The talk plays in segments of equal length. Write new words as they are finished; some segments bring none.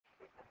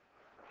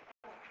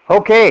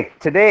Okay,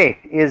 today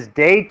is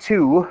day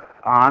 2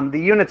 on the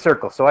unit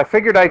circle. So I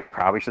figured I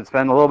probably should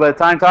spend a little bit of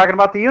time talking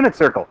about the unit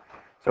circle.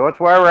 So that's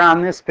why we're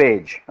on this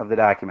page of the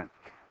document.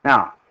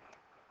 Now,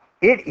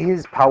 it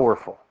is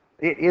powerful.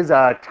 It is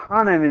a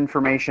ton of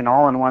information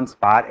all in one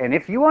spot. And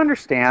if you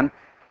understand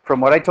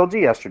from what I told you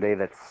yesterday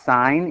that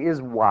sine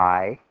is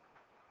y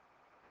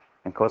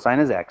and cosine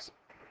is x,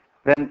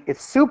 then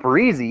it's super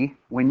easy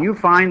when you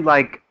find,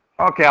 like,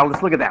 okay,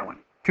 let's look at that one.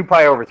 2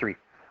 pi over 3.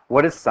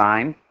 What is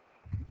sine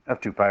of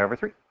 2 pi over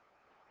 3?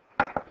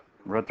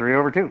 Root 3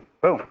 over 2.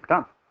 Boom,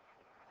 done.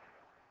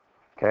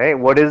 Okay,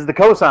 what is the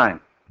cosine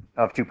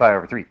of 2 pi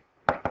over 3?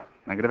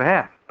 Negative a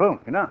half. Boom,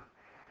 you're done.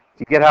 Do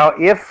you get how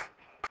if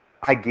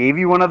I gave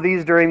you one of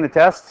these during the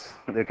tests,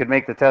 it could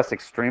make the test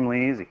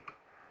extremely easy?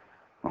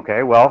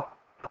 Okay, well,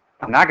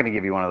 I'm not going to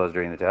give you one of those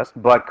during the test,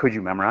 but could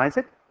you memorize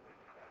it?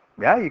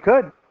 Yeah, you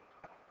could.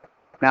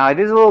 Now, it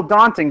is a little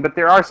daunting, but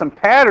there are some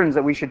patterns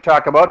that we should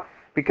talk about,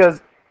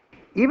 because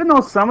even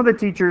though some of the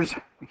teachers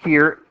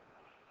here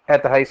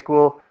at the high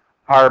school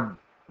are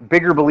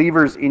bigger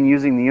believers in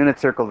using the unit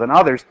circle than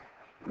others,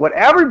 what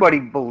everybody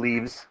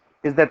believes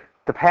is that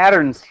the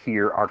patterns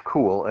here are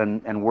cool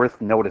and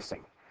worth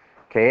noticing.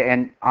 Okay,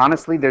 and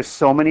honestly, there's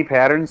so many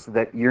patterns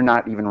that you're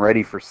not even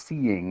ready for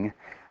seeing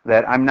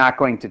that I'm not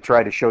going to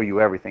try to show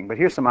you everything, but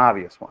here's some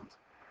obvious ones.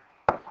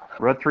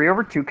 Root 3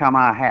 over 2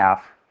 comma a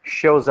half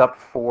shows up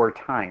 4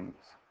 times.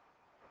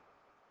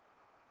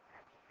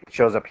 It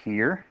shows up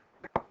here,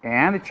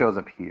 and it shows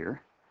up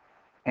here,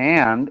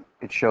 and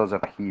it shows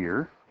up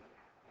here,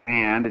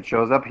 and it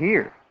shows up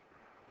here,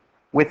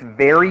 with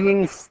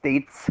varying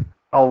states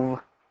of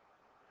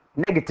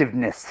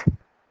negativeness.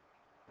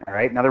 All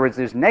right, in other words,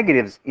 there's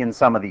negatives in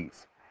some of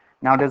these.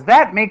 Now, does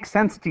that make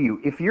sense to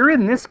you? If you're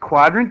in this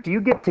quadrant, do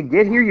you get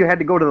here, you had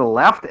to go to the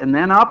left and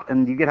then up,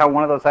 and do you get how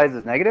one of those sides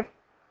is negative?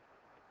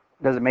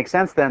 Does it make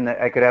sense then that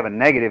I could have a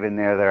negative in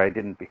there that I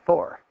didn't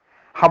before?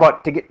 How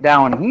about to get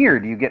down here,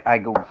 do you get, I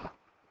go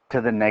to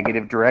the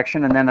negative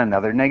direction and then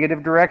another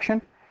negative direction?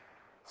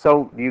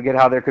 So do you get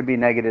how there could be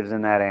negatives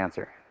in that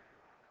answer?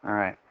 All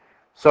right.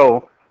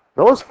 So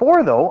those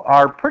 4, though,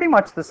 are pretty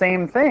much the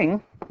same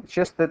thing. It's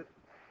just that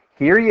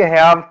here you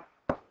have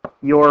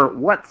your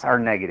what's are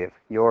negative,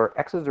 your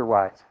x's or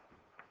y's.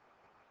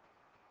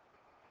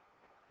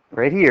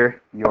 Right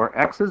here, your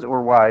x's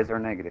or y's are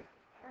negative.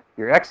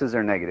 Your x's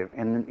are negative.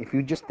 And if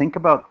you just think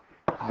about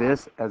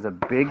this as a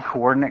big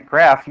coordinate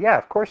graph, yeah,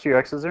 of course your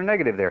x's are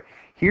negative there.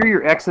 Here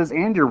your x's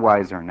and your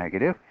y's are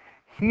negative.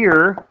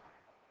 Here,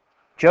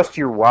 just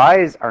your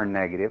y's are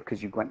negative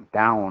because you went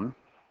down,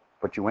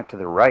 but you went to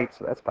the right,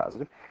 so that's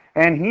positive.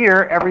 And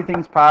here,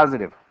 everything's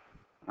positive.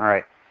 All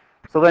right.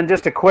 So then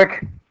just a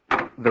quick,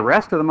 the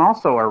rest of them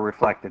also are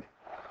reflected.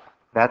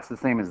 That's the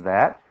same as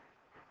that,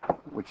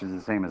 which is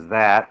the same as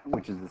that,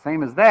 which is the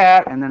same as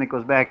that, and then it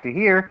goes back to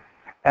here.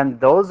 And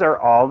those are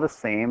all the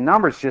same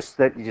numbers, just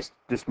that you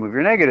just move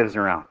your negatives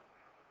around.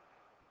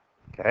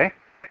 Okay?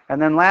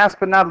 And then last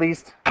but not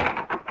least,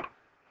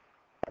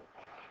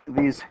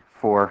 these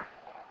 4.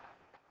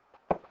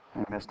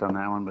 I missed on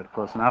that one, but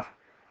close enough.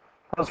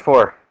 Those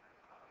 4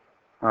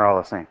 are all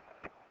the same.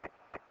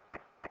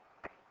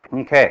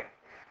 Okay.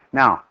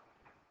 Now,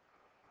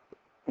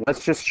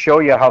 let's just show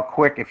you how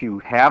quick, if you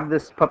have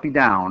this puppy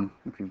down,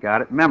 if you've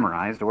got it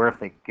memorized, or if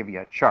they give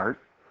you a chart,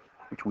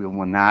 which we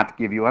will not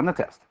give you on the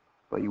test,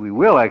 but we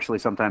will actually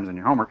sometimes in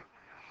your homework.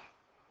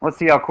 Let's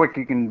see how quick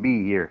you can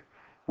be here.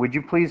 Would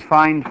you please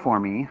find for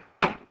me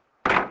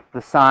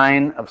the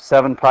sine of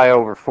 7 pi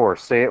over 4?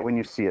 Say it when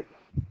you see it.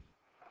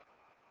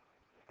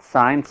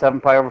 Sine 7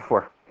 pi over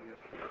 4.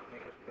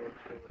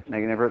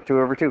 Negative root 2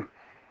 over 2.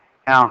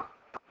 Now,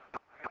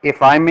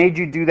 if I made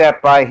you do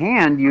that by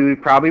hand, you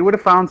probably would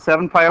have found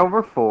 7 pi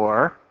over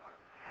 4.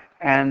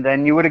 And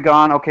then you would have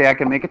gone, okay, I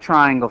can make a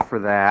triangle for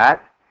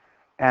that.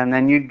 And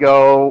then you'd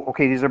go,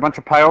 okay, these are a bunch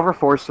of pi over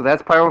 4, so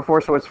that's pi over 4,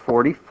 so it's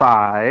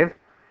 45.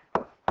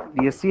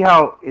 Do you see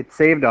how it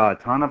saved a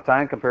ton of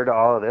time compared to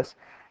all of this?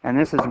 And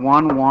this is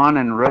 1, 1,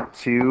 and root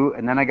 2,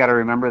 and then I got to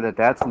remember that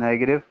that's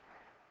negative.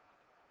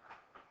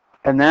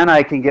 And then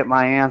I can get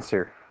my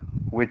answer,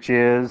 which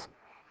is,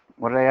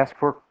 what did I ask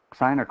for,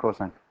 sine or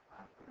cosine?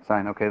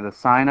 Sine, okay, the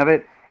sine of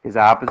it is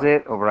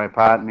opposite over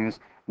hypotenuse,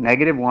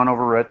 negative 1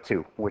 over root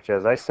 2, which,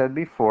 as I said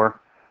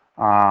before,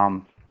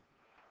 oh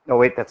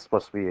wait, that's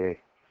supposed to be a,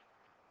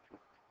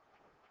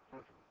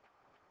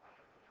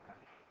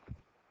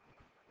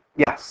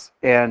 yes,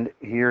 and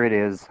here it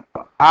is.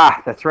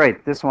 Ah, that's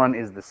right. This one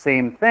is the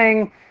same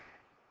thing.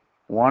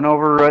 1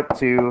 over root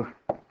 2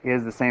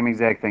 is the same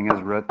exact thing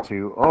as root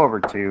 2 over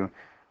 2.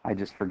 I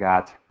just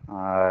forgot.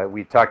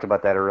 We talked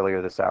about that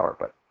earlier this hour.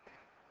 But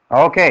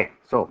okay,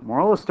 so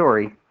moral of the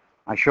story.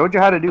 I showed you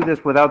how to do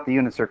this without the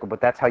unit circle, but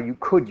that's how you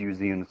could use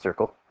the unit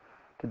circle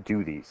to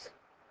do these.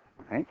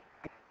 Right?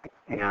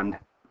 And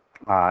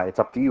it's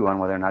up to you on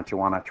whether or not you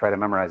want to try to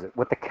memorize it.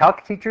 What the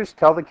calc teachers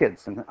tell the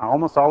kids, and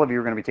almost all of you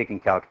are going to be taking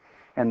calc,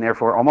 and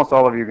therefore almost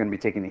all of you are going to be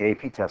taking the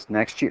AP test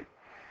next year,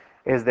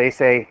 is they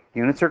say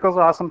unit circle is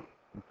awesome,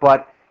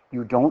 but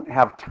you don't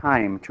have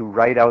time to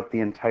write out the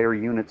entire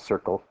unit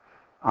circle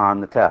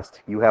on the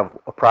test. You have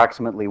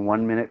approximately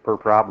 1 minute per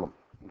problem.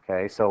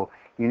 Okay, so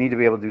you need to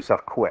be able to do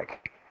stuff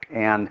quick.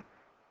 And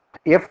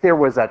if there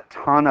was a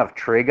ton of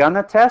trig on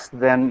the test,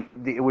 then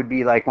it would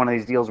be like one of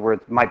these deals where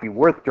it might be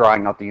worth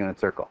drawing out the unit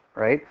circle,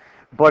 right?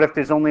 But if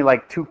there's only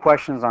like 2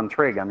 questions on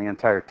trig on the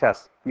entire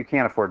test, you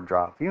can't afford to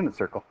draw out the unit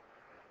circle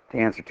to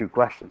answer 2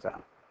 questions on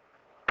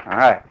it. All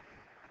right.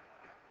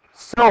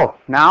 So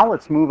now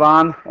let's move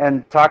on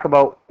and talk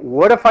about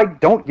what if I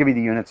don't give you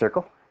the unit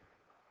circle.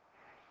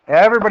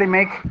 Everybody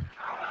make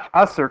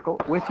a circle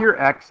with your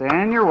x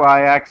and your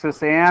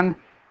y-axis, and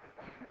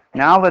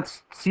now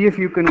let's see if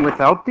you can,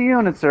 without the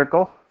unit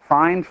circle,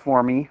 find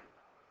 5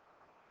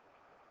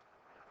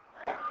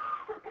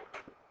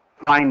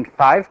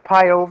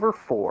 pi over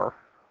 4,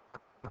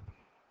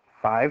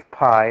 5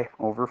 pi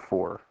over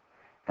 4,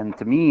 and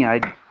to me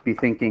I'd be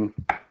thinking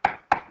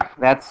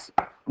that's,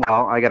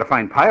 well, I got to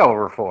find pi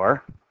over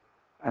 4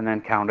 and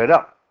then count it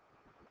up.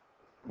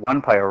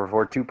 1 pi over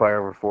 4, 2 pi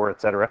over 4,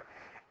 etc.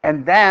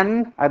 And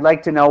then I'd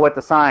like to know what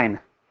the sign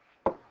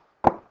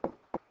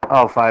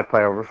of 5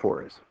 pi over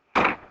 4 is.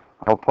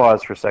 I'll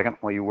pause for a second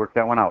while you work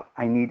that one out.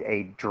 I need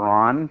a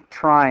drawn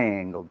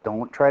triangle.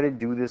 Don't try to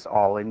do this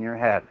all in your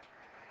head.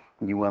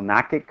 You will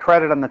not get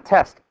credit on the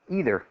test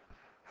either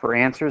for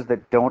answers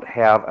that don't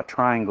have a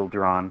triangle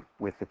drawn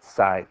with its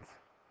sides.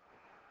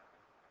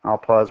 I'll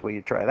pause while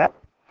you try that.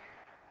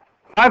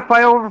 5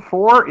 pi over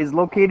 4 is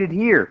located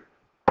here.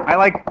 I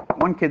like,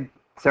 one kid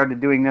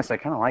started doing this, I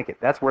kind of like it.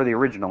 That's where the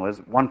original is,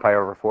 1 pi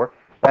over 4.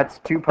 That's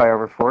 2 pi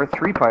over 4,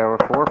 3 pi over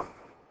 4,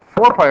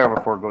 4 pi over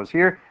 4 goes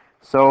here.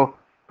 So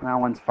that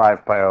one's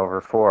 5 pi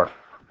over 4.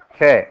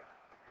 Okay.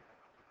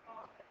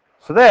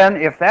 So then,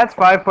 if that's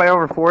 5 pi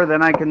over 4,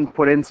 then I can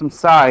put in some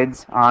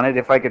sides on it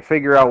if I could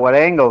figure out what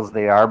angles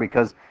they are,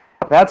 because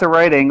that's a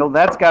right angle.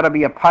 That's got to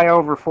be a pi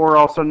over 4,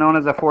 also known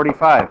as a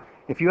 45.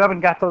 If you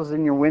haven't got those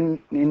in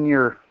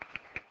your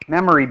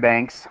memory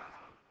banks,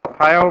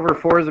 pi over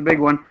 4 is a big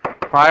one.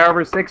 Pi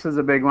over 6 is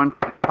a big one.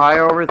 Pi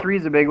over 3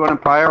 is a big one.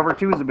 And pi over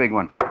 2 is a big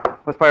one.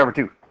 What's pi over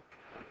 2?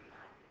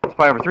 What's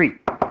pi over 3?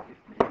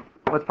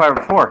 What's pi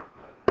over 4?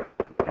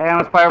 And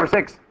what's pi over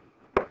 6?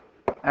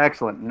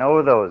 Excellent.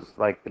 Know those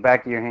like the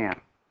back of your hand.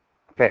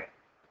 Okay.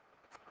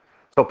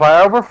 So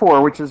pi over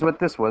 4, which is what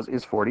this was,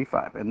 is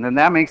 45. And then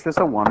that makes this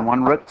a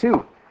 1 root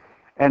 2.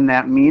 And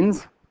that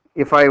means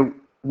if I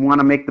want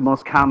to make the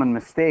most common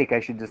mistake, I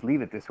should just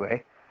leave it this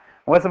way.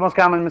 What's the most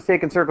common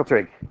mistake in circle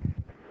trig?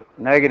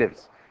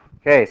 Negatives.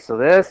 Okay, so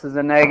this is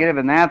a negative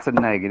and that's a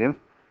negative.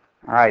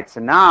 All right,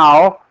 so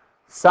now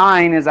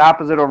sine is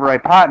opposite over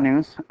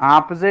hypotenuse.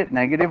 Opposite,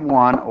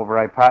 -1 over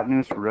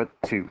hypotenuse root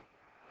 2.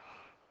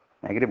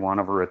 -1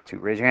 over root 2.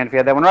 Raise your hand if you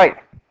had that one right.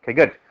 Okay,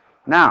 good.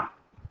 Now,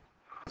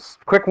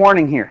 quick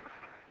warning here.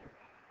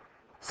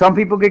 Some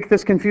people get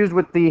this confused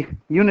with the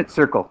unit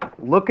circle.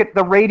 Look at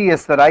the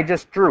radius that I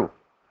just drew.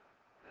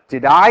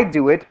 Did I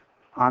do it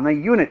on the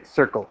unit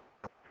circle?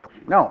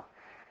 No.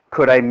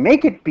 Could I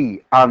make it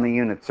be on the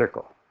unit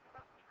circle?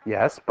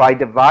 Yes. By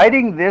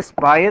dividing this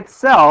by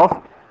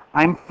itself,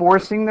 I'm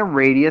forcing the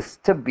radius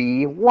to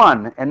be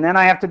 1. And then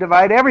I have to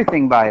divide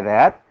everything by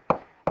that.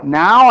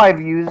 Now I've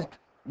used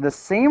the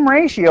same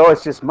ratio.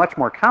 It's just much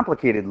more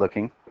complicated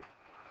looking.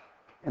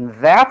 And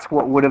that's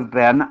what would have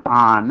been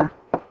on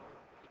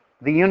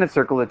the unit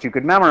circle that you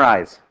could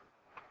memorize.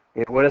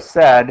 It would have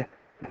said,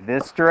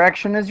 this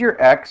direction is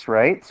your x,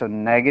 right? So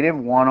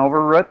 -1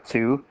 over root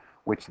 2,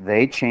 which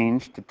they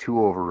changed to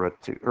 2 over root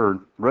 2, or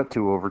root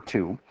 2 over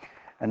 2.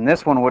 And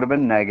this one would have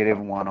been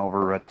 -1 over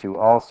root 2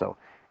 also.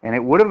 And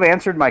it would have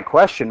answered my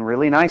question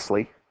really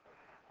nicely.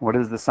 What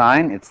is the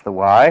sign? It's the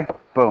y.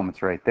 Boom,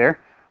 it's right there.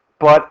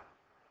 But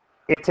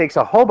it takes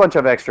a whole bunch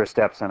of extra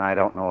steps, and I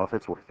don't know if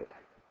it's worth it.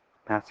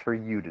 That's for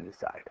you to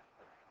decide.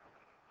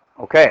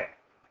 Okay.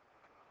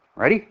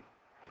 Ready?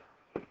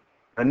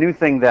 A new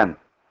thing then.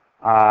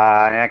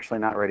 I'm actually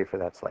not ready for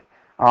that slide.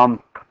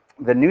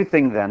 The new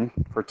thing then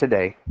for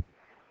today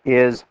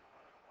is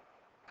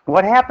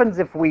what happens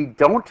if we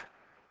don't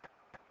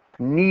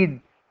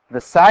need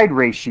the side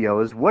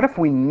ratios? What if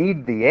we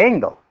need the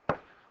angle?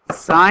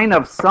 Sine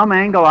of some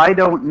angle I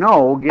don't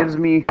know gives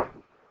me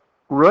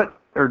root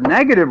or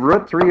negative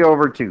root 3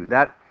 over 2.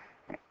 That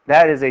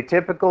is a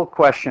typical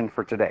question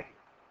for today.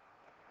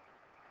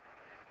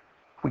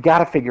 We got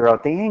to figure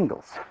out the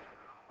angles.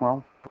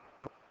 Well,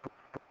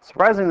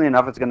 surprisingly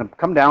enough, it's going to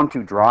come down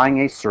to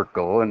drawing a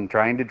circle and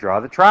trying to draw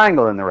the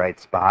triangle in the right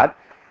spot.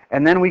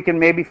 And then we can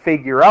maybe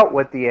figure out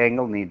what the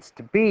angle needs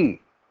to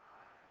be.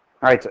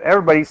 All right, so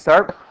everybody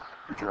start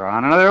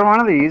drawing another one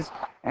of these.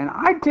 And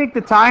I'd take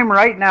the time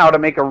right now to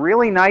make a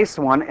really nice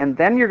one, and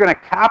then you're going to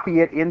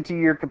copy it into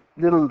your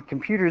little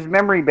computer's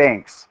memory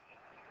banks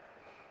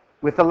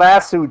with the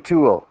lasso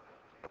tool.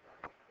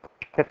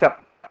 Picked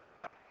up.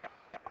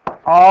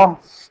 All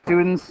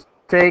students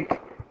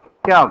take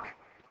calc.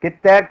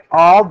 Get that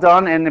all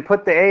done and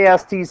put the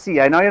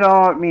ASTC. I know you don't know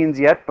what it means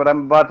yet, but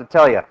I'm about to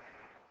tell you.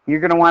 You're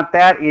going to want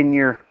that in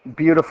your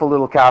beautiful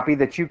little copy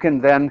that you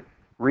can then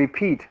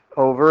repeat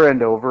over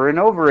and over and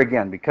over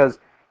again, because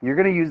you're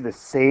going to use the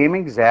same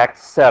exact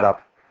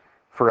setup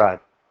for a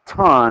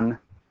ton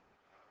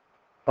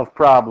of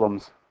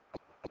problems.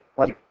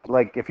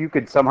 Like if you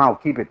could somehow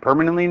keep it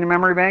permanently in the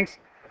memory banks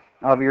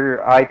of your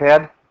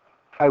iPad,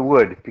 I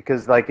would,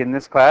 because like in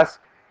this class,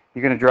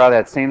 you're going to draw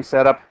that same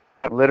setup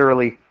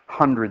literally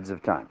hundreds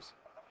of times.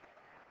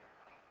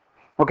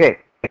 Okay,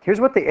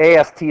 here's what the A,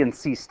 S, T, and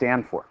C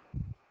stand for.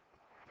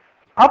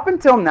 Up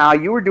until now,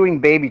 you were doing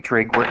baby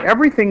trig where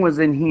everything was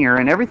in here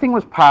and everything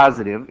was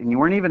positive, and you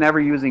weren't even ever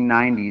using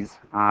 90s,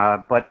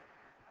 but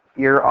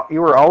you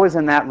were always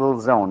in that little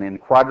zone in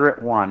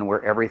quadrant 1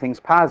 where everything's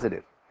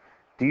positive.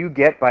 Do you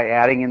get by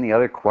adding in the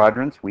other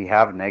quadrants, we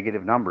have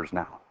negative numbers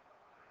now?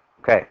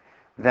 Okay,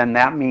 then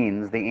that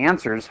means the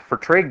answers for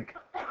trig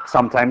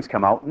sometimes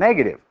come out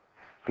negative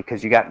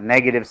because you got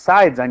negative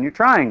sides on your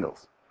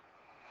triangles.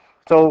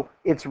 So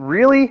it's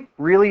really,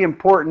 really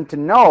important to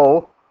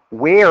know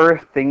where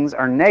things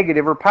are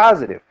negative or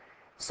positive.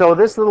 So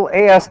this little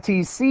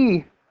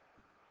ASTC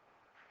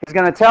is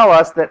going to tell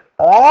us that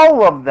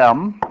all of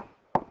them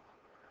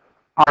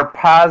are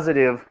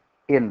positive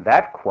in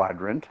that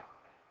quadrant.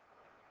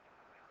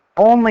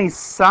 Only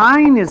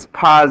sine is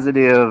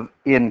positive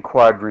in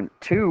quadrant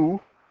 2.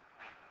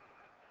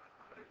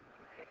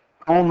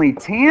 Only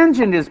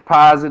tangent is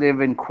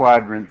positive in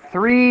quadrant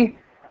 3.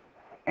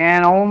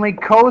 And only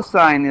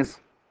cosine is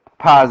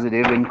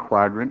positive in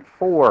quadrant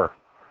 4.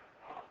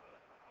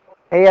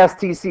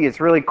 ASTC, it's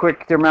really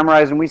quick to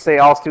memorize, and we say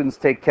all students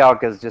take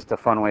calc as just a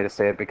fun way to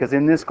say it, because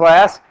in this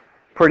class,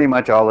 pretty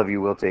much all of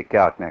you will take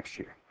calc next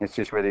year. It's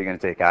just whether you're going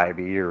to take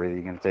IB or whether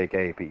you're going to take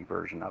AP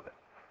version of it.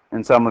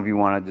 And some of you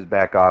want to just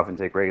back off and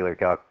take regular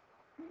calc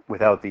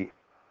without the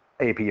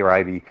AP or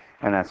IB,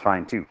 and that's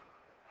fine too.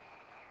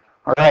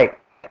 All right,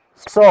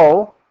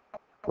 so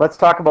let's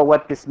talk about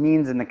what this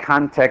means in the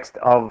context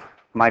of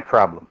my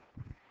problem.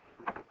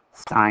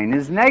 Sine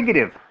is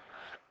negative.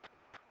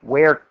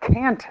 Where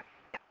can't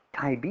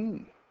I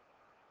be?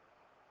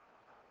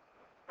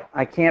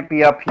 I can't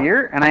be up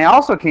here, and I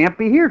also can't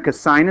be here because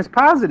sine is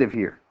positive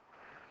here.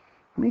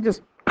 Let me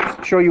just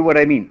show you what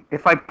I mean.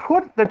 If I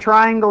put the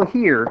triangle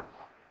here,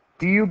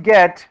 do you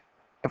get,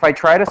 if I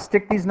try to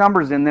stick these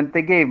numbers in that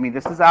they gave me,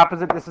 this is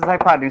opposite, this is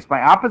hypotenuse,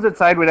 my opposite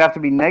side would have to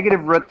be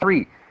negative root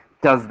 3.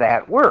 Does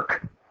that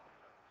work?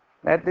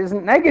 That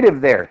isn't negative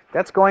there.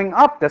 That's going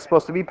up. That's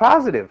supposed to be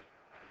positive.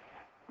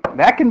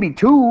 That can be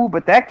 2,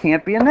 but that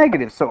can't be a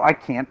negative, so I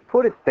can't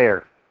put it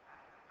there.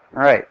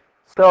 All right,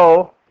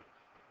 so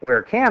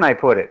where can I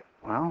put it?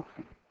 Well,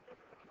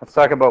 let's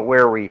talk about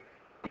where we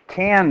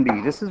can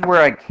be. This is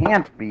where I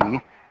can't be.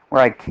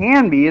 Where I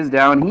can be is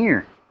down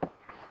here.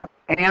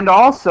 And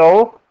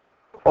also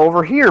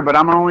over here, but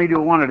I'm going to only do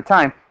it one at a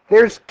time.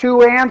 There's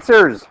 2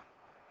 answers.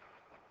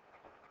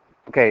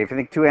 Okay, if you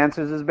think 2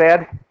 answers is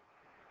bad,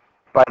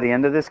 by the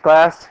end of this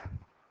class,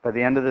 by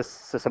the end of this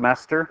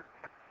semester,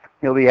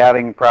 you'll be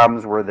having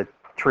problems where the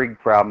trig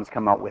problems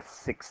come out with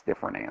 6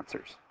 different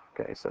answers.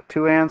 Okay, so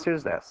 2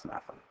 answers, that's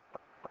nothing.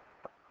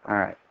 All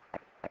right.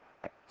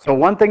 So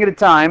one thing at a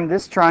time,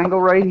 this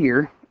triangle right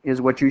here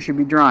is what you should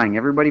be drawing.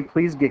 Everybody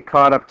please get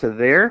caught up to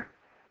there.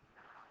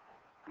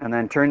 And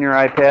then turn your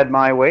iPad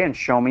my way and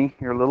show me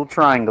your little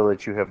triangle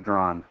that you have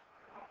drawn.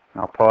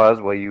 I'll pause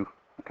while you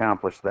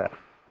accomplish that.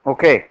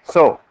 Okay,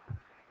 so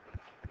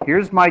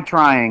here's my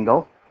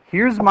triangle.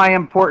 Here's my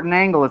important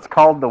angle. It's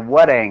called the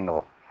what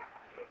angle?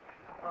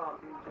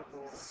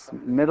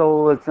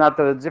 Middle, it's not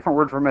the different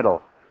word for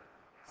middle.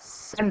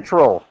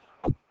 Central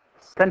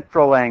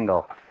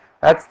angle.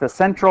 That's the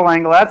central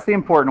angle. That's the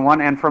important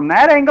one. And from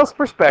that angle's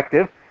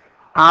perspective,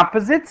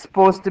 opposite's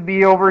supposed to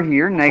be over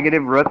here,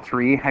 negative root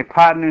 3.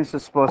 Hypotenuse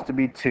is supposed to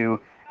be 2.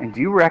 And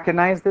do you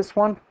recognize this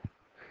one?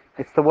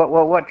 It's the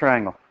what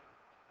triangle?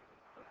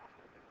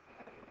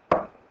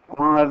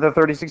 The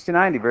 30, 60,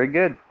 90. Very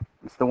good.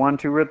 It's the 1,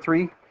 2, root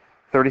 3,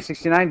 30,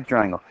 60, 90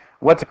 triangle.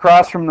 What's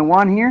across from the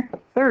 1 here?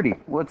 30.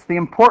 What's the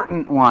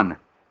important one?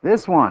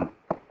 This one.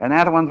 And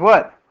that one's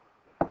what?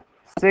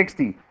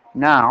 60.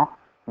 Now,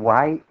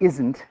 why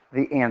isn't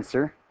the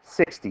answer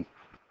 60?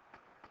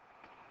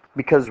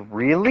 Because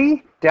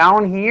really,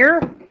 down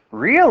here,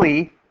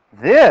 really,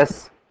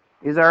 this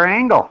is our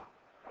angle.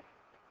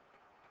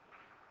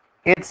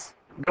 It's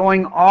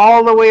going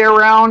all the way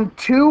around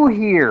to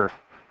here.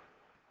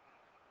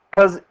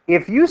 Because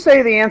if you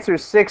say the answer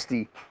is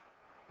 60,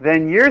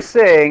 then you're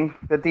saying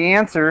that the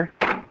answer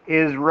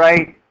is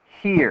right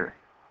here,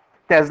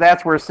 as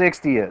that's where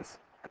 60 is,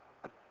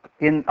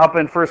 up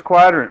in first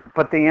quadrant.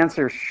 But the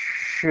answer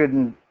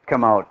shouldn't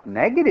come out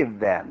negative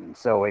then,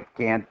 so it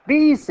can't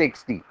be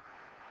 60.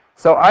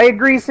 So I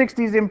agree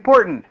 60 is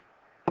important,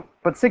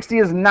 but 60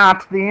 is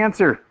not the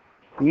answer.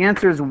 The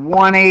answer is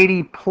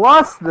 180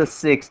 plus the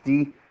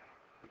 60,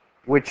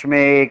 which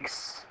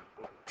makes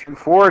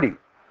 240.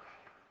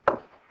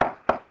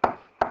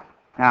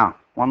 Now,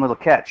 one little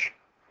catch.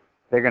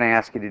 They're going to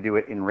ask you to do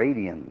it in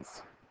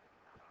radians.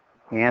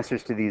 The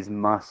answers to these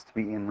must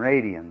be in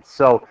radians.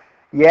 So,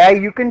 yeah,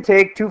 you can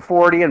take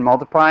 240 and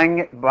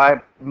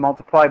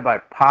multiply by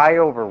pi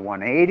over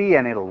 180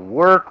 and it'll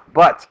work,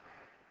 but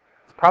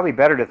it's probably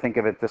better to think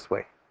of it this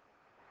way.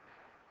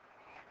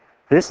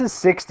 This is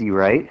 60,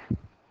 right?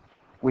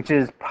 which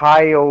is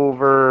pi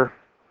over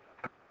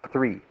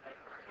 3.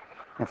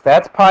 If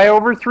that's pi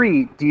over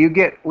 3, do you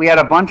get, we had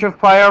a bunch of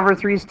pi over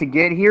 3s to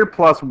get here,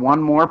 plus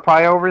one more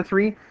pi over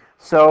 3,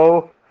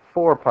 so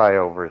 4 pi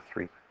over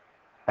 3.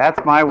 That's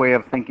my way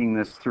of thinking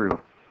this through.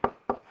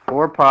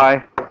 4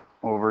 pi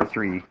over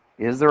 3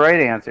 is the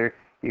right answer.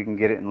 You can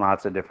get it in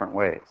lots of different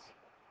ways.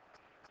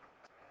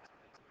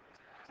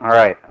 All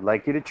right, I'd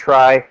like you to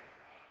try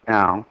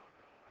now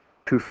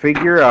to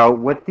figure out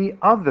what the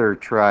other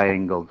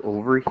triangle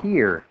over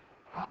here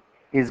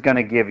is going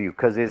to give you,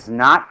 because it's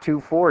not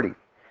 240.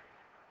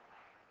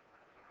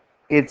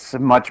 It's a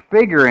much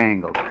bigger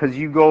angle, because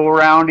you go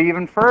around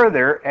even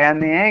further,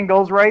 and the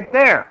angle's right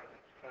there.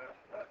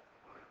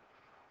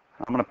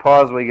 I'm going to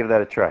pause while you give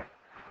that a try.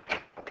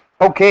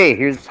 Okay,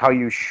 here's how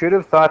you should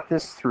have thought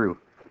this through.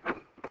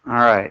 All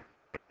right,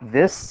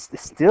 this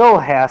still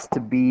has to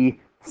be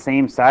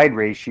same side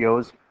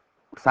ratios.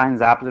 Sine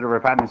is opposite over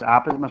hypotenuse.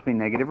 Opposite must be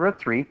negative root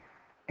 3,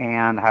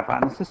 and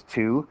hypotenuse is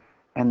 2.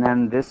 And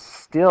then this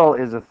still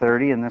is a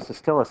 30, and this is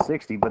still a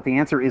 60, but the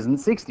answer isn't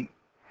 60.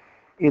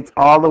 It's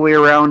all the way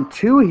around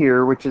 2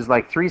 here, which is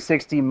like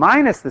 360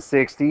 minus the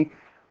 60,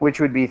 which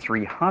would be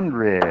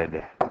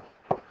 300.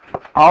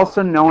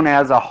 Also known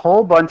as a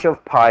whole bunch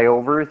of pi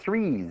over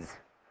 3s.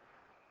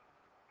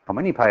 How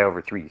many pi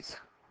over 3s?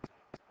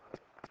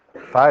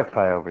 5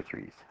 pi over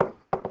 3s.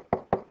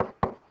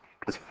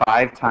 Because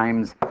 5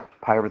 times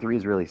pi over 3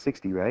 is really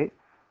 60, right?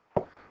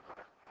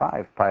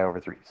 5 pi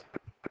over 3s.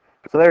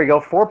 So there you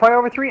go. 4 pi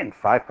over 3 and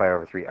 5 pi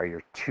over 3 are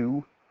your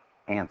two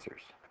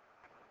answers.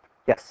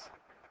 Yes?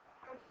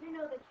 You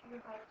know that you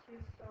have to,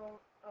 so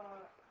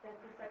that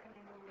the second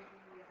angle will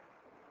be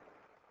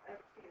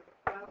S2.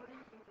 Why wouldn't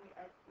it be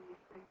S2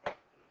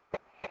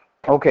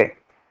 360? Okay.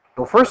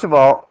 Well, first of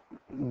all,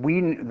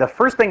 the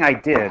first thing I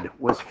did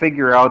was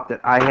figure out that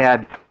I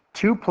had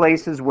two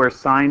places where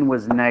sine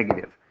was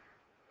negative.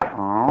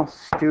 All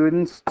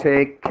students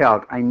take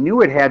calc. I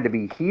knew it had to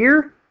be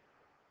here,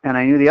 and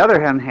I knew the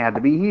other hand had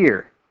to be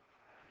here.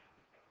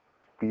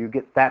 You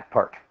get that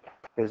part.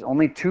 There's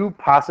only two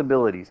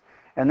possibilities.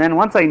 And then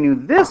once I knew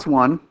this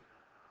one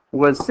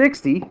was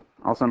 60,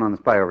 also known as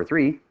pi over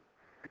 3,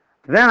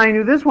 then I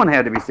knew this one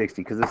had to be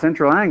 60 because the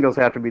central angles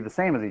have to be the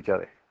same as each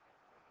other.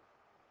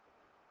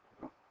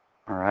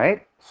 All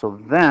right, so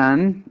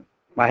then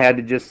I had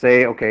to just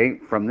say, okay,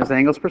 from this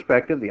angle's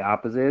perspective, the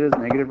opposite is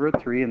negative root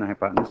 3 and the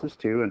hypotenuse is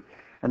 2.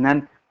 And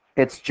then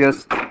it's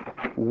just,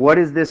 what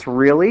is this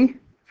really?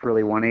 It's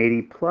really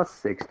 180 plus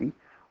 60.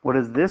 What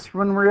is this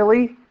one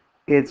really?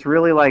 It's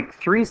really like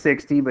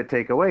 360, but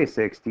take away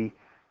 60,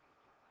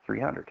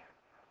 300.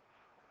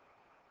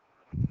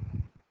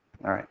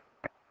 All right.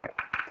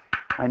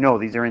 I know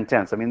these are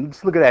intense. I mean,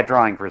 just look at that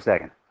drawing for a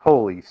second.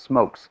 Holy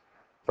smokes.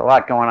 There's a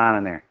lot going on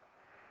in there.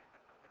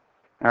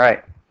 All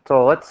right.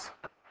 So let's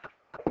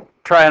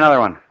try another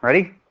one.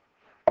 Ready?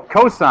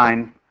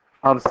 Cosine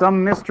of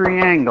some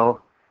mystery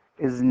angle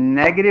is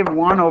negative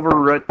 1 over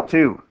root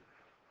 2.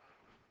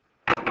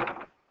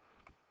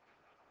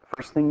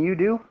 First thing you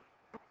do,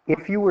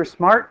 if you were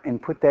smart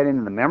and put that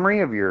into the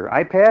memory of your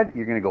iPad,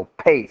 you're going to go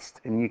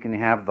paste, and you can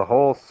have the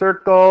whole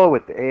circle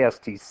with the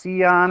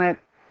ASTC on it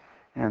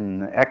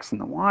and the X and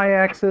the Y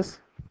axis.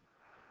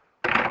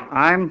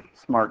 I'm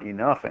smart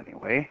enough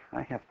anyway.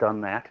 I have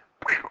done that.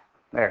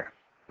 There.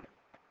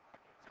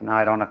 So now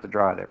I don't have to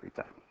draw it every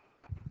time.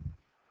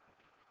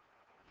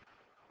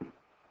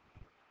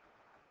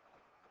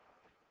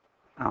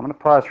 I'm going to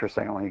pause for a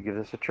second while you give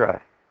this a try.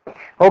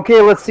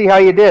 Okay, let's see how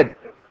you did.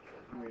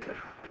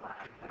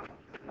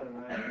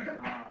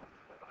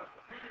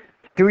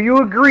 Do you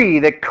agree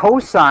that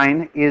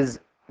cosine is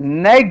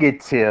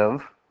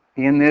negative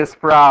in this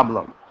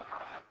problem?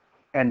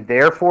 And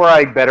therefore,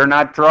 I better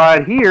not draw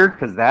it here,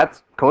 because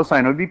that's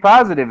cosine would be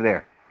positive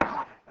there.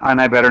 And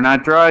I better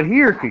not draw it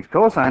here, because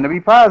cosine would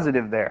be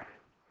positive there.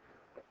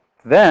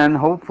 Then,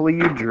 hopefully,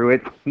 you drew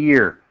it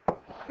here,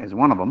 is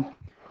one of them.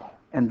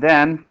 And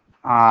then,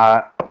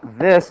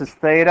 this is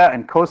theta,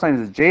 and cosine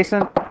is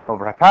adjacent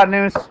over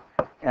hypotenuse.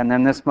 And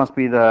then this must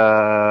be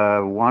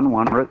the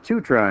 1 root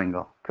 2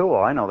 triangle. Cool,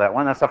 I know that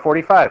one. That's a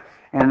 45.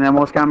 And the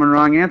most common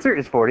wrong answer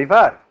is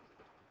 45.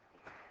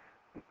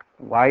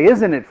 Why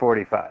isn't it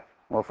 45?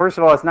 Well, first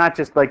of all, it's not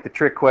just like the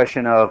trick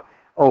question of,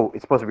 oh,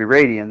 it's supposed to be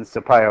radians,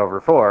 so pi over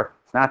 4.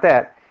 It's not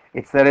that.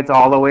 It's that it's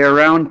all the way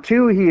around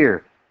 2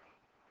 here.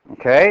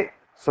 Okay?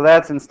 So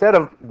that's instead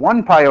of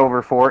 1 pi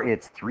over 4,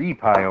 it's 3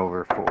 pi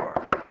over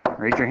 4.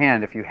 Raise your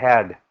hand if you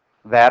had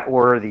that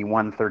or the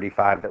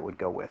 135 that would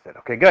go with it.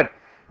 Okay, good.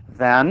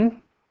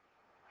 Then,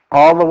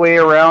 all the way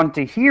around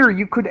to here,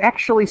 you could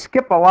actually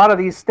skip a lot of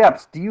these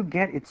steps. Do you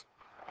get it's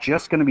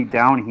just going to be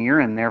down here,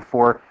 and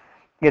therefore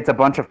it's a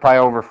bunch of pi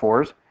over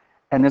 4s.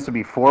 And this would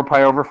be 4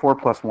 pi over 4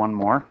 plus 1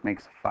 more,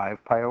 makes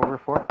 5 pi over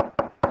 4.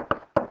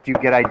 Do you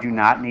get I do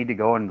not need to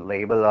go and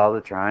label all the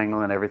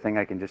triangle and everything?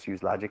 I can just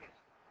use logic.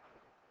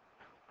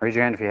 Raise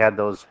your hand if you had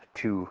those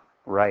two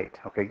right.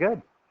 Okay,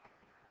 good.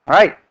 All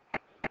right.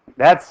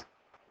 That's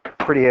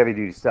pretty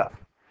heavy-duty stuff.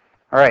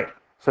 All right.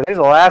 So here's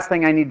the last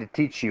thing I need to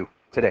teach you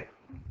today.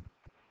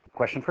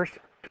 Question first?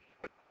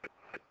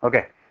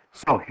 Okay,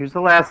 so here's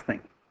the last thing.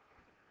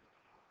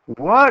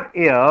 What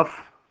if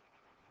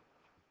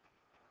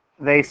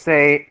they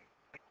say,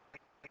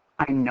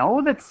 I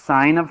know that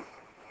sine of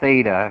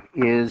theta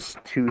is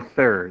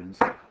 2/3.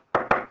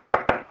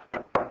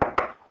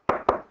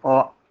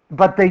 Oh,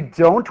 but they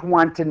don't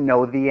want to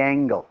know the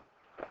angle.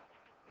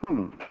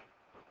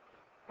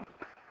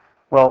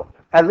 Well,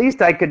 at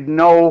least I could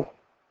know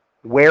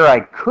where I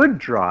could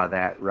draw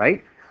that,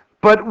 right?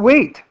 But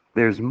wait,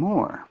 there's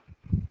more.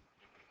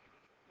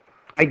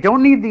 I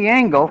don't need the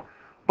angle,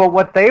 but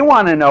what they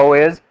want to know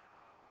is,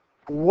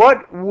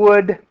 what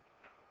would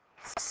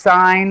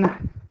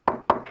sine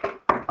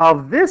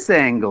of this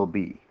angle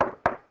be?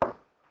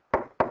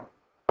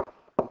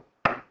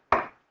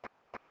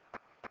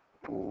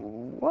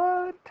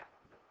 What?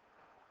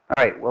 All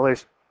right, well,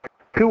 there's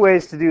two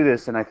ways to do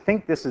this, and I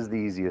think this is the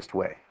easiest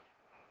way.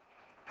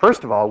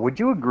 First of all, would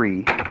you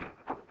agree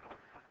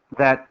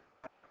that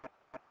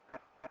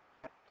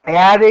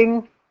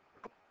adding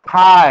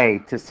pi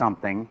to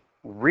something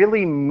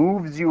really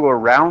moves you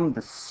around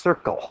the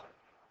circle?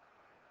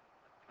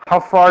 How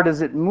far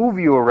does it move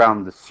you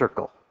around the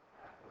circle?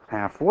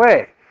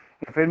 Halfway.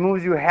 If it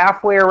moves you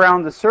halfway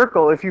around the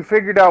circle, if you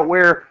figured out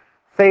where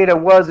theta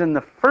was in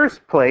the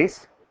first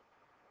place,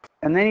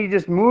 and then you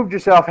just moved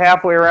yourself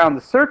halfway around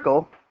the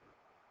circle,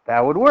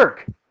 that would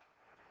work.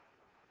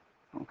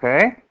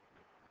 Okay?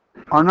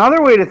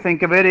 Another way to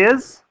think of it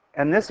is,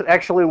 and this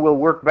actually will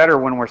work better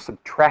when we're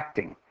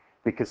subtracting,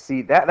 because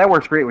see, that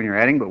works great when you're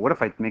adding, but what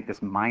if I make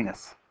this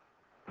minus?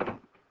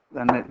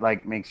 Then it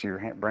like makes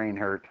your brain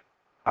hurt.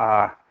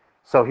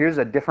 So here's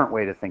a different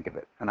way to think of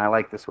it, and I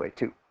like this way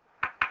too.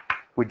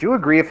 Would you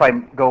agree if I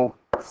go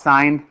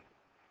sine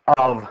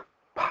of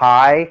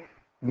pi,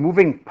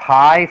 moving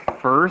pi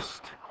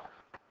first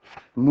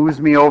moves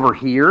me over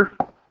here?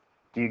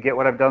 Do you get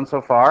what I've done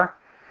so far?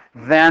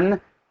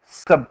 Then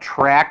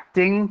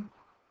subtracting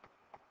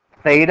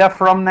theta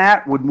from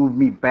that would move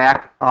me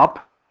back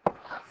up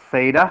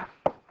theta.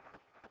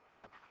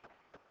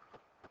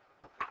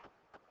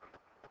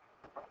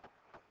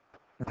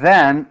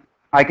 Then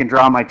I can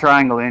draw my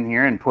triangle in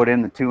here and put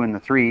in the 2 and the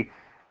 3.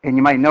 And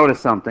you might notice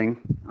something.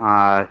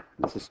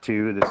 This is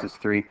 2, this is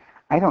 3.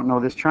 I don't know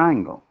this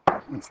triangle.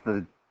 It's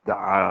the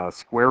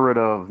square root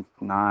of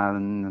 9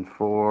 and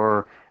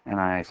 4, and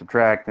I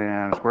subtract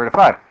and square root of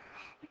 5.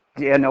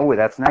 Yeah, no,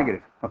 that's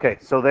negative. Okay,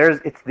 so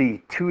it's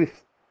the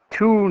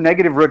 2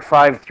 negative root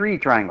 5, 3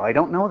 triangle. I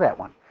don't know that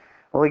one.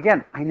 Well,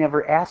 again, I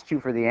never asked you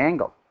for the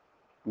angle.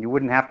 You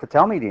wouldn't have to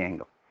tell me the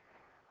angle.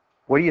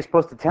 What are you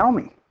supposed to tell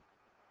me?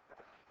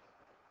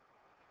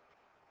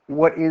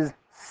 What is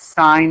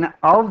sine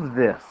of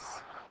this?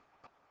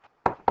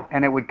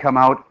 And it would come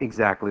out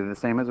exactly the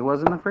same as it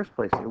was in the first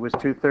place. It was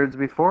 2/3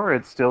 before,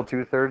 it's still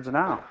 2/3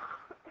 now.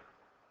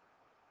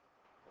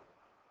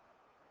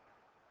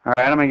 All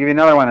right, I'm going to give you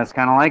another one that's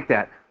kind of like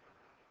that.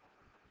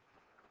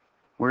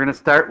 We're going to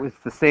start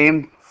with the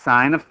same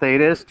sine of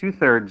theta is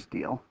 2/3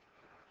 deal.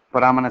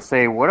 But I'm going to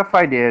say, what if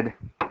I did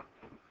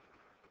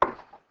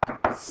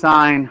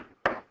sine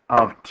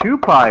of 2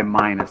 pi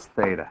minus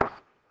theta?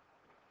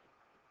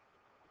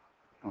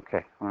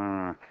 Okay,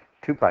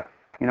 2 pi.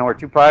 You know where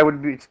 2 pi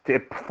would be?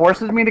 It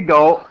forces me to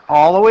go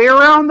all the way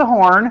around the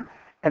horn,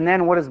 and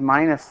then what does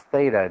minus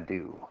theta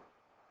do?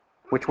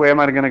 Which way am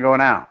I going to go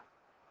now?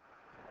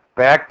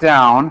 Back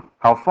down.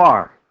 How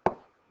far?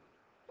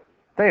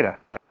 Theta.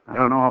 I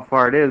don't know how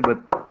far it is, but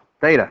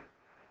theta.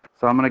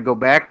 So I'm going to go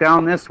back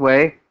down this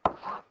way,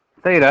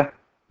 theta.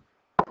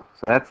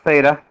 So that's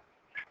theta.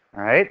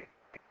 All right?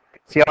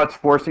 See how it's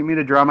forcing me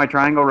to draw my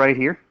triangle right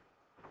here?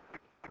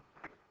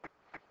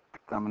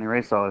 I'm going to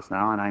erase all this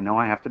now, and I know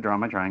I have to draw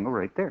my triangle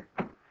right there.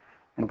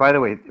 And by the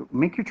way,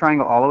 make your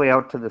triangle all the way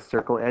out to the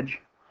circle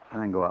edge,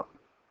 and then go up.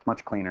 It's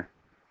much cleaner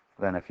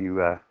than if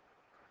you... I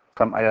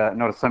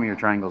noticed some of your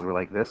triangles were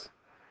like this.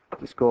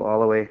 Just go all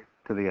the way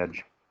to the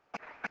edge.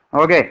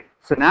 Okay,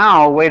 so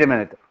now, wait a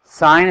minute.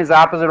 Sine is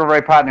opposite over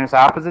hypotenuse.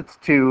 Opposite's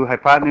 2,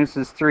 hypotenuse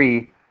is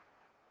 3.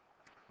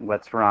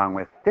 What's wrong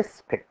with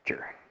this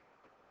picture?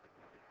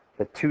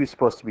 The 2 is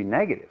supposed to be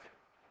negative.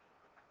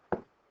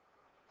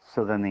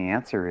 So then the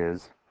answer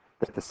is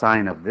that the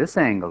sine of this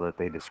angle that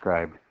they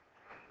described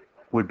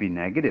would be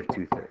negative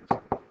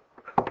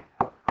 2/3.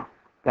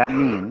 That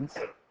means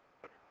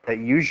that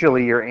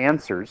usually your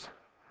answers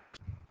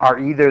are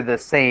either the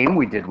same,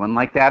 we did one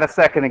like that a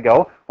second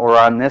ago, or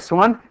on this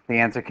one, the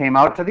answer came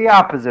out to the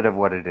opposite of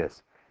what it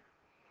is.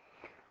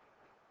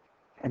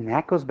 And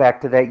that goes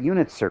back to that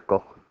unit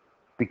circle,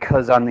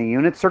 because on the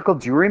unit circle,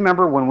 do you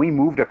remember when we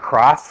moved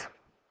across,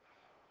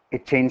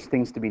 it changed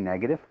things to be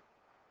negative?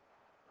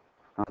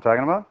 What I'm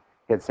talking about?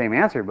 You had the same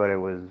answer, but it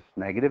was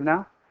negative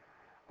now.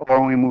 Or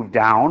when we moved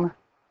down,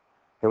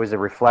 there was a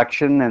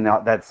reflection, and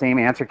that same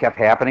answer kept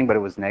happening, but it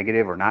was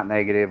negative or not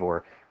negative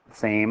or the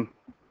same.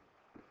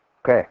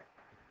 Okay,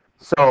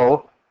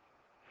 so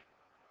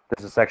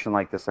there's a section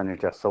like this on your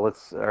test,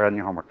 or on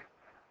your homework,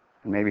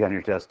 and maybe on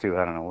your test too.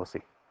 I don't know. We'll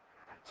see.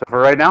 So for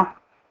right now,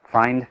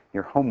 find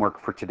your homework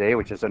for today,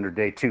 which is under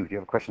day 2. Do you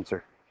have a question,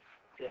 sir?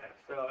 Yeah.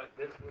 So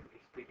this would be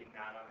speaking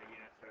not on the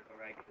unit circle,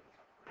 right?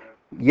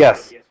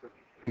 Yes.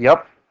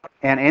 Yep.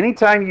 And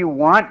anytime you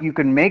want, you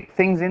can make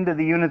things into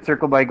the unit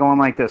circle by going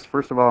like this.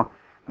 First of all,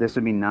 this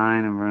would be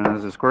 9, and this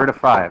is the square root of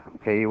 5.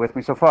 Okay, you with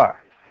me so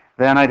far?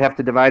 Then I'd have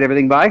to divide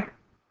everything by?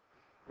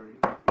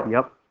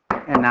 Yep.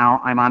 And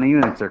now I'm on a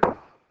unit circle.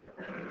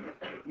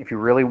 If you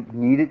really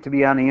need it to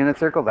be on a unit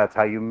circle, that's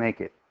how you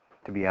make it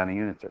to be on a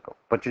unit circle.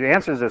 But your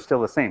answers are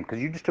still the same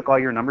because you just took all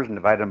your numbers and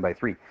divided them by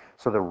 3.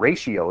 So the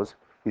ratios,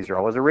 these are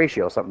always a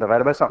ratio, something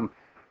divided by something,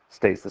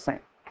 stays the same.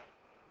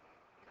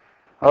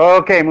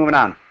 Okay, moving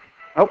on.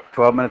 Oh,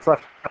 12 minutes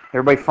left.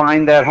 Everybody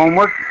find that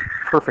homework?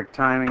 Perfect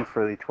timing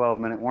for the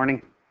 12-minute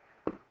warning.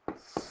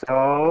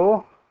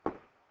 So,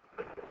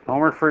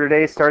 homework for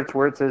today starts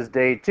where it says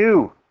day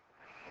 2.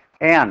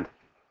 And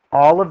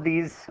all of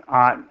these,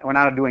 we're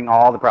not doing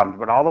all the problems,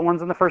 but all the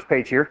ones on the first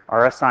page here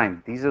are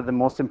assigned. These are the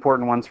most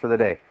important ones for the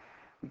day.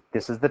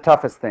 This is the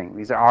toughest thing.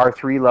 These are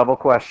R3 level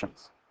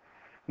questions.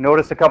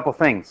 Notice a couple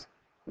things.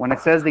 When it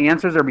says the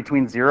answers are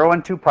between 0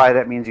 and 2 pi,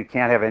 that means you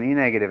can't have any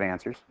negative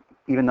answers.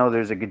 Even though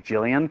there's a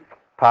gajillion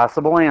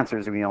possible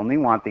answers, we only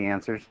want the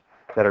answers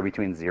that are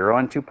between 0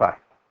 and 2 pi.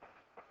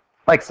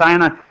 Like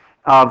sine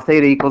of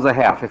theta equals a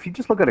half. If you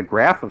just look at a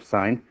graph of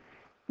sine,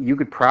 you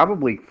could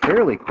probably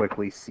fairly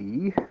quickly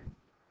see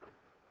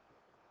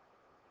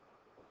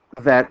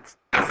that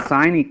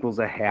sine equals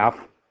a half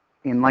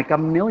in like a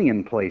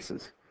million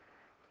places.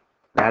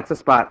 That's a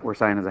spot where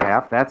sine is a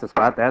half. That's a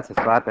spot, that's a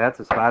spot, that's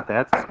a spot,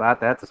 that's a spot,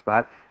 that's a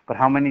spot. But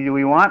how many do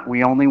we want?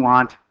 We only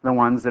want the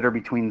ones that are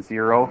between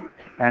 0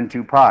 and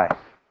 2 pi.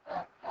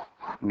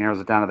 Narrows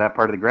it down to that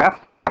part of the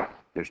graph.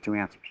 There's 2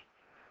 answers.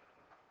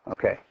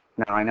 Okay.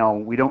 Now, I know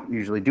we don't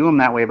usually do them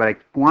that way, but I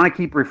want to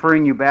keep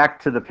referring you back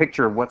to the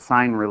picture of what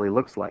sine really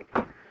looks like.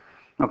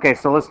 Okay,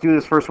 so let's do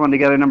this first one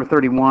together, number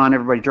 31.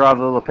 Everybody draw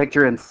the little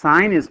picture, and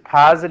sine is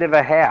positive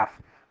a half.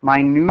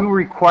 My new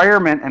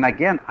requirement, and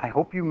again, I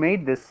hope you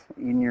made this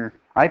in your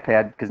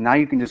iPad, because now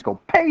you can just go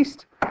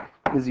paste,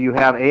 is you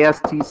have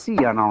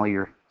ASTC on all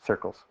your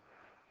circles.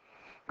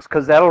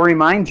 Because that'll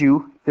remind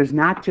you there's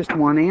not just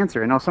one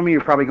answer. I know some of you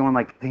are probably going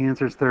like, the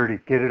answer's 30,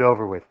 get it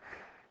over with.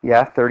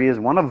 Yeah, 30 is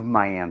one of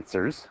my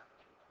answers,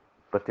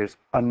 but there's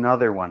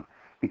another one.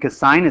 Because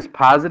sine is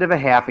positive a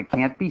half, it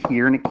can't be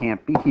here and it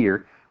can't be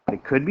here, but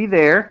it could be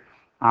there.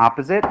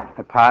 Opposite,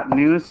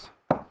 hypotenuse.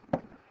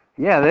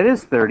 Yeah, that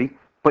is 30.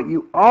 But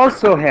you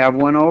also have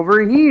one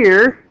over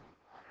here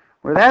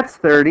where that's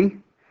 30,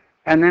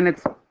 and then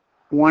it's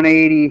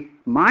 180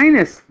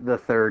 minus the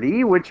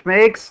 30, which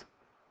makes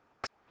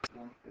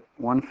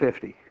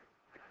 150.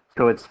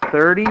 So it's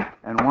 30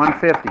 and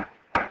 150.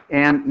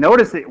 And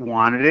notice it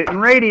wanted it in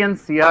radians.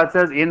 See how it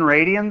says in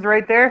radians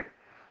right there?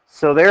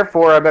 So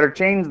therefore, I better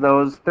change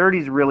those. 30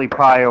 is really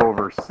pi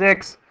over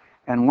 6,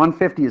 and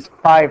 150 is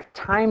 5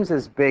 times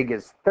as big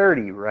as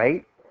 30,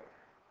 right?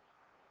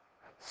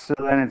 So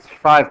then it's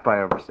 5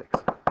 pi over 6.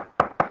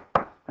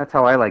 That's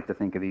how I like to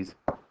think of these.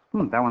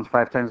 That one's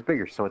 5 times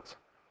bigger, so it's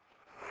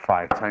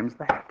 5 times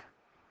that.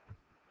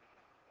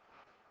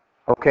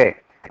 Okay,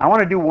 I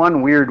want to do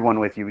one weird one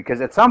with you,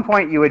 because at some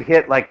point you would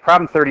hit like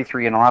problem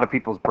 33 and a lot of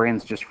people's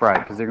brains just fried,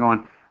 because they're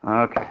going,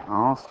 okay,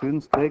 all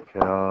students take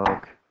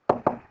calc.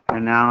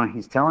 And now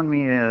he's telling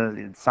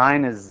me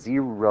sine is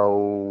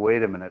 0.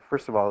 Wait a minute.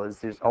 First of all,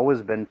 there's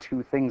always been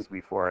 2 things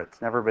before. It's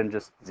never been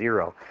just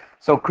 0.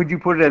 So could you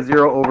put it as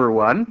 0 over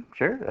 1?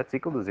 Sure, that's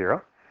equal to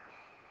 0.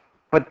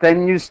 But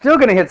then you're still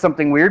going to hit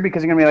something weird,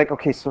 because you're going to be like,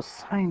 okay, so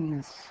sine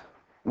is,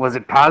 was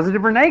it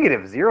positive or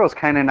negative? 0 is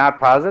kind of not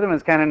positive, and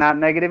it's kind of not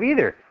negative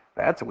either.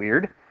 That's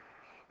weird.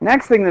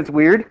 Next thing that's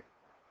weird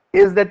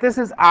is that this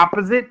is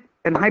opposite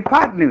and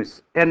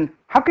hypotenuse. And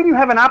how can you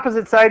have an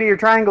opposite side of your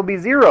triangle be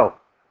 0?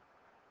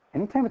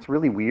 Anytime it's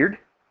really weird,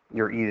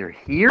 you're either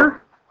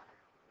here,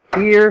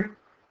 here,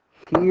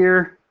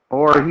 here,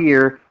 or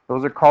here.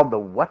 Those are called the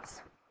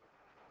what's?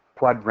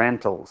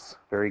 Quadrantals.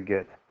 Very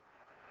good.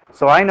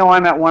 So I know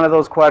I'm at one of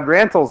those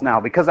quadrantals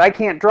now, because I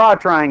can't draw a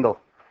triangle.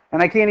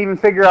 And I can't even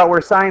figure out where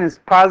sine is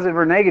positive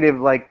or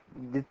negative. Like,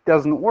 it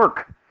doesn't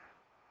work.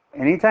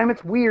 Anytime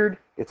it's weird,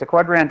 it's a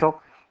quadrantal.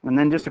 And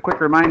then just a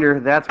quick reminder,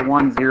 that's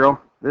 1, 0.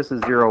 This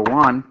is 0,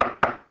 1.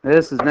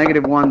 This is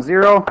negative 1,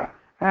 0.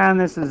 And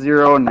this is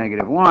 0 and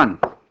negative 1.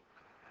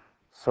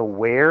 So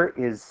where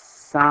is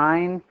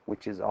sine,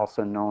 which is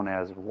also known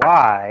as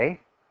y,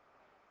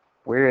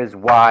 where is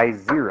y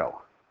 0?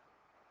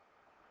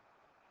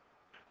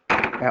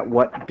 At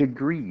what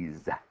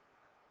degrees?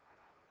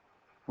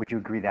 Would you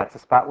agree that's a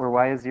spot where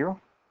y is 0?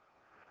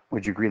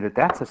 Would you agree that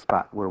that's a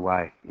spot where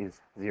y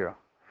is 0?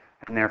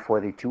 And therefore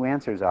the 2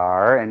 answers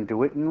are, and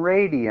do it in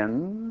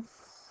radians.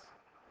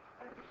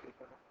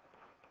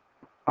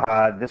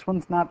 This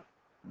one's not.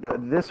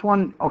 This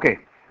one, okay.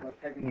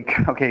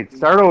 Okay,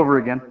 start over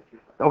again.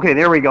 Okay,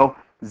 there we go.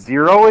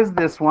 0 is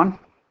this one.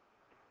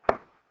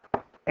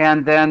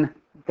 And then,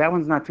 that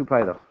one's not 2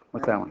 pi though.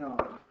 What's that one?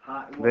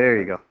 There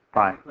you go,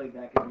 pi.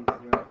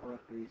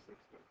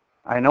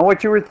 I know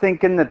what you were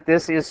thinking, that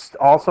this is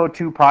also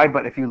 2 pi,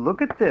 but if you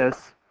look at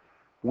this,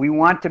 we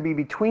want to be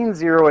between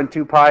 0 and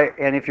 2 pi,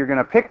 and if you're going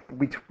to pick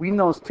between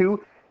those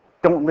two,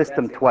 don't list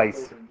them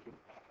twice.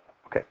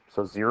 Okay,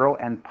 so 0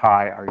 and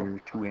pi are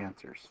your two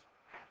answers.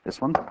 This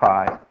one's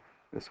pi,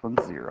 this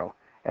one's 0.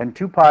 And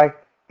 2 pi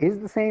is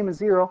the same as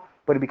 0,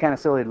 but it'd be kind of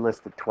silly to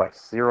list it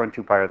twice. 0 and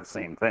 2 pi are the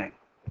same thing.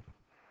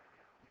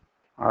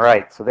 All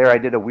right, so there I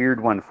did a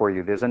weird one for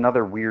you. There's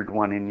another weird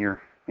one in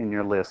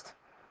your list.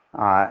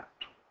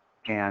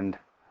 And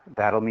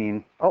that'll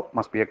mean, oh,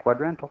 must be a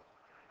quadrantal.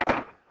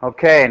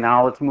 Okay,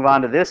 now let's move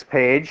on to this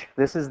page.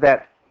 This is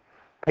that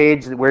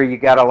page where you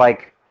got to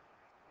like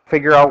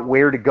figure out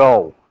where to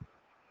go.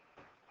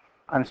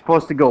 I'm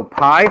supposed to go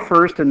pi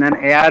first and then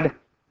add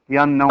the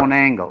unknown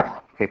angle.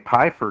 Okay,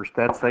 pi first,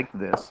 that's like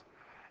this.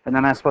 And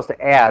then I'm supposed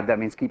to add, that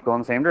means keep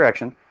going the same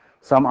direction,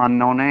 some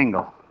unknown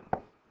angle.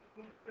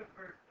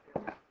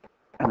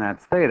 And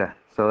that's theta.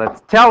 So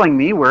that's telling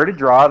me where to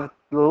draw the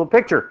little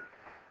picture.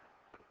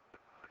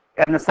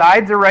 And the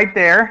sides are right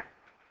there.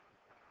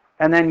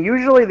 And then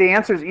usually the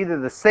answer is either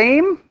the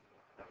same,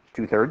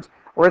 2/3,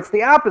 or it's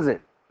the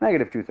opposite,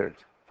 -2/3.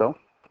 So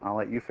I'll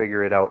let you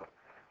figure it out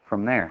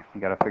from there.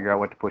 You got to figure out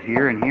what to put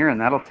here and here, and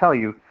that'll tell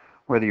you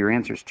whether your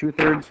answer is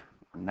 2/3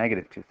 or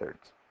 -2/3.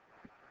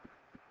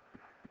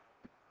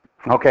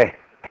 Okay,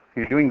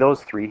 you're doing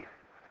those three.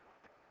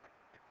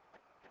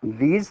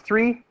 These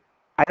three,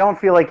 I don't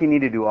feel like you need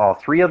to do all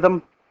three of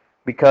them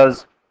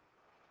because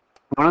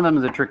one of them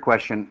is a trick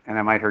question and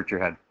it might hurt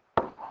your head.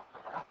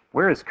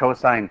 Where is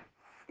cosine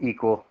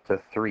equal to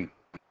 3?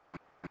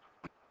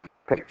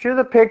 Picture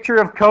the picture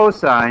of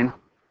cosine.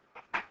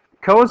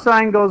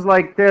 Cosine goes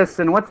like this,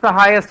 and what's the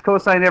highest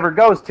cosine ever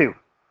goes to?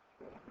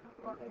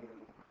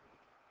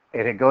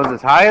 It goes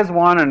as high as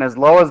 1 and as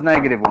low as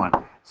 -1.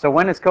 So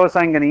when is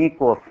cosine going to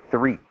equal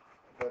 3?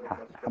 How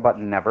about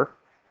never?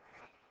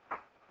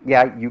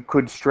 Yeah, you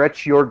could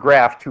stretch your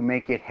graph to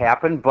make it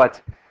happen,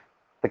 but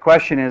the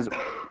question is,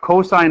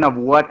 cosine of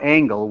what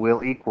angle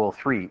will equal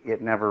 3?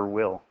 It never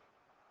will.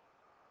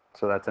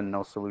 So that's a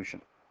no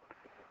solution.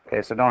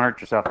 Okay, so don't hurt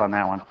yourself on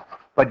that one.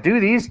 But do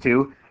these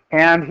two,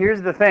 and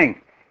here's the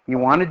thing. You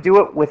want to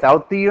do it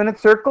without the unit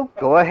circle?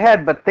 Go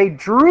ahead, but they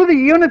drew the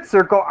unit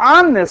circle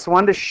on this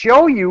one to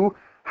show you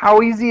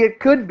how easy it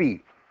could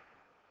be.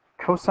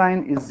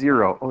 Cosine is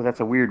 0. Oh,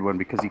 that's a weird one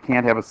because you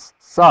can't have a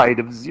side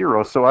of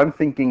 0. So I'm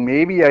thinking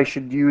maybe I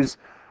should use,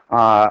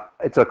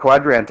 it's a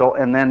quadrantal,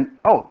 and then,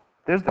 oh,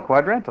 there's the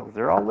quadrantals.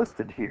 They're all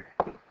listed here.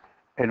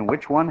 And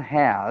which one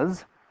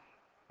has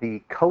the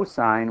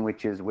cosine,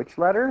 which is which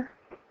letter?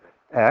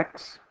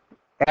 X.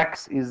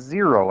 X is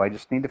 0. I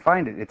just need to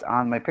find it. It's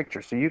on my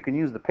picture. So you can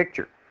use the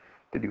picture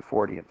to do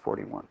 40 and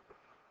 41.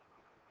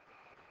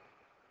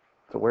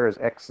 So where is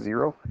X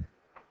 0?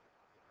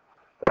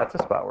 That's a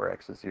spot where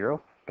X is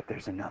 0. But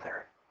there's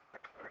another.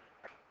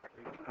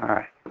 All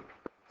right.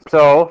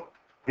 So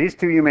these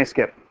two you may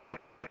skip.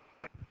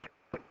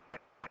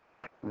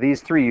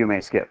 These three you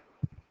may skip.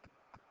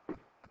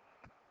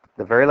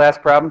 The very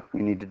last problem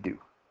you need to do.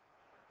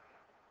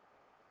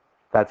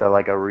 That's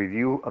like a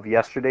review of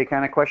yesterday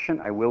kind of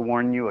question. I will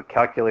warn you, a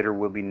calculator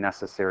will be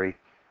necessary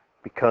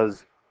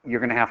because you're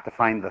going to have to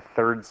find the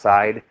third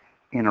side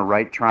in a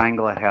right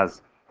triangle that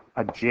has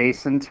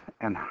adjacent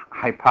and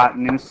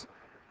hypotenuse.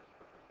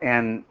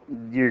 And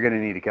you're going to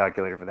need a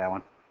calculator for that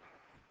one.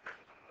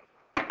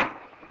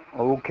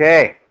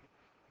 Okay.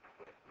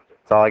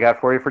 That's all I got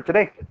for you for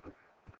today.